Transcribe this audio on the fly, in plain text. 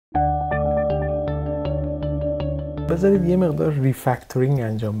بذارید یه مقدار ریفکتورینگ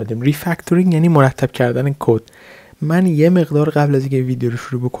انجام بدیم. ریفکتورینگ یعنی مرتب کردن کد. من یه مقدار قبل از اینکه ویدیو رو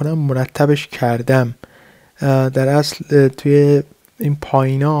شروع بکنم مرتبش کردم. در اصل توی این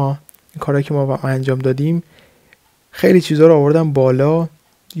پایینا این کارهایی که ما انجام دادیم خیلی چیزا رو آوردم بالا.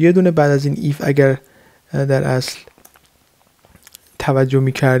 یه دونه بعد از این ایف اگر در اصل توجه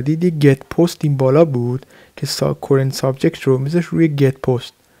می‌کردید یه گت پست این بالا بود که current subject رو میذاش روی گت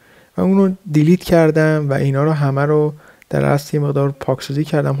پست و اونو دیلیت کردم و اینا رو همه رو در اصل یه مقدار پاکسازی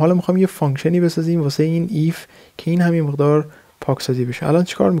کردم. حالا میخوام یه فانکشنی بسازیم واسه این ایف که این هم یه مقدار پاکسازی بشه. الان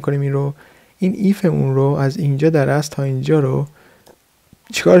چیکار میکنیم؟ این ایف اون رو از اینجا در اصل تا اینجا رو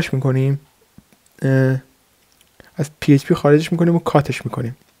چیکارش میکنیم؟ از PHP خارجش میکنیم و کاتش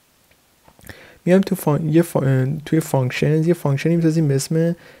میکنیم. میام توی فانکشنز یه فانکشنی میسازیم به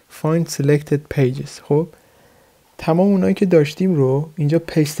اسم find selected pages. خب تمام اونایی که داشتیم رو اینجا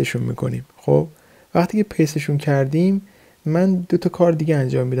پیستشون میکنیم. خب وقتی که پیستشون کردیم من دو تا کار دیگه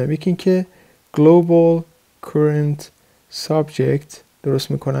انجام میدم. یکی این که global current subject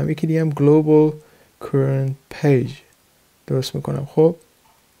درست میکنم، یکی دیگه هم global current page درست میکنم.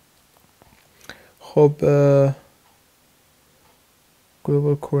 خب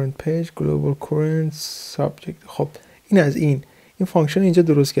global current page global current subject. خب این از این فانکشن اینجا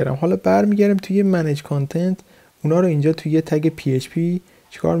درست کردم. حالا برمیگردم توی manage content، اونا رو اینجا توی یه تگ PHP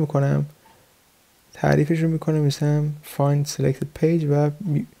چیکار میکنم؟ تعریفش رو میکنم مثلا find selected page و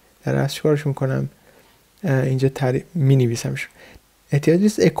در اصل چیکارش میکنم؟ اینجا می نویسمش. احتیاج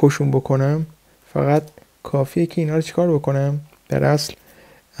نیست اکوشون بکنم، فقط کافیه که اینا رو چیکار بکنم؟ در اصل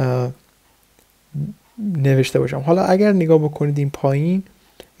نوشته باشم. حالا اگر نگاه بکنید این پایین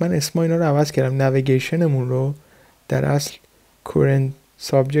من اسم اینا رو عوض کردم. نویگیشنمون رو در اصل current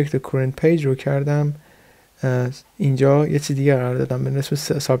subject و current page رو کردم اینجا یه چیز دیگه قرار دادم. به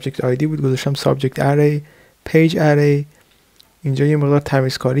اسم subject ID بود گذاشتم subject array page array. اینجا یه مقدار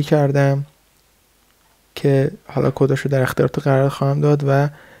تمیزکاری کردم که حالا کداشو در اختیارتون قرار خواهم داد و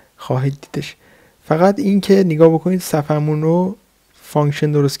خواهید دیدش. فقط این که نگاه بکنید صفحمون رو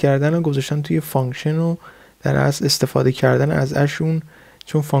فانکشن درست کردن و گذاشتن توی فانکشن و در اصل استفاده کردن از اشون،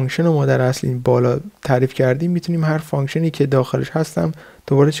 چون فانکشن رو ما در اصل این بالا تعریف کردیم میتونیم هر فانکشنی که داخلش هستم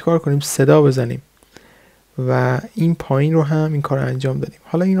دوباره چیکار کنیم؟ صدا بزنیم و این پایین رو هم این کار رو انجام دادیم.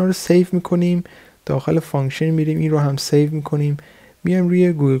 حالا اینا رو سیو میکنیم، داخل فانکشن میریم این رو هم سیو میکنیم، میایم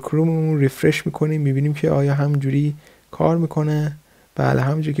روی گوگل کروممون ریفرش میکنیم، میبینیم که آیا همینجوری کار میکنه. بله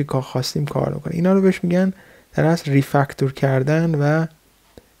همونجوری که خواستیم کار میکنه. اینا رو بهش میگن در اصل ریفکتور کردن و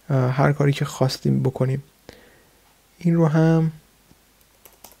هر کاری که خواستیم بکنیم. این رو هم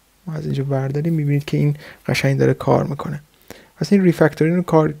ما از اینجا برداریم، میبینید که این قشنگ داره کار میکنه. پس این ریفکتورینگ رو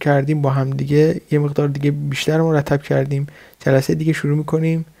کار کردیم با هم دیگه، یه مقدار دیگه بیشتر مرتب کردیم. جلسه دیگه شروع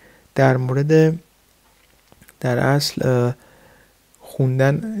میکنیم در مورد در اصل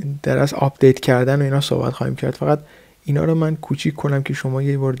خوندن، در اصل آپدیت کردن و اینا صحبت خواهیم کرد. فقط اینا رو من کوچیک کنم که شما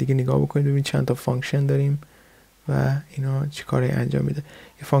یه بار دیگه نگاه بکنید ببینید چند تا فانکشن داریم و اینا چی کاری انجام میده.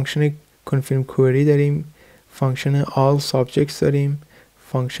 یه فانکشن confirm query داریم، فانکشن all subjects داریم،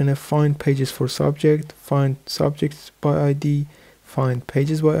 فانکشن find pages for subject، find subjects by ID، find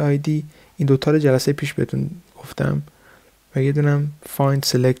pages by ID. این دوتا رو جلسه پیش بهتون گفتم و یه دونم find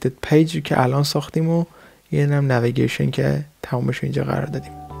selected page که الان ساختیم و یه دونم navigation که تمامش اینجا قرار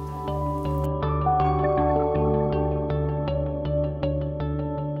دادیم.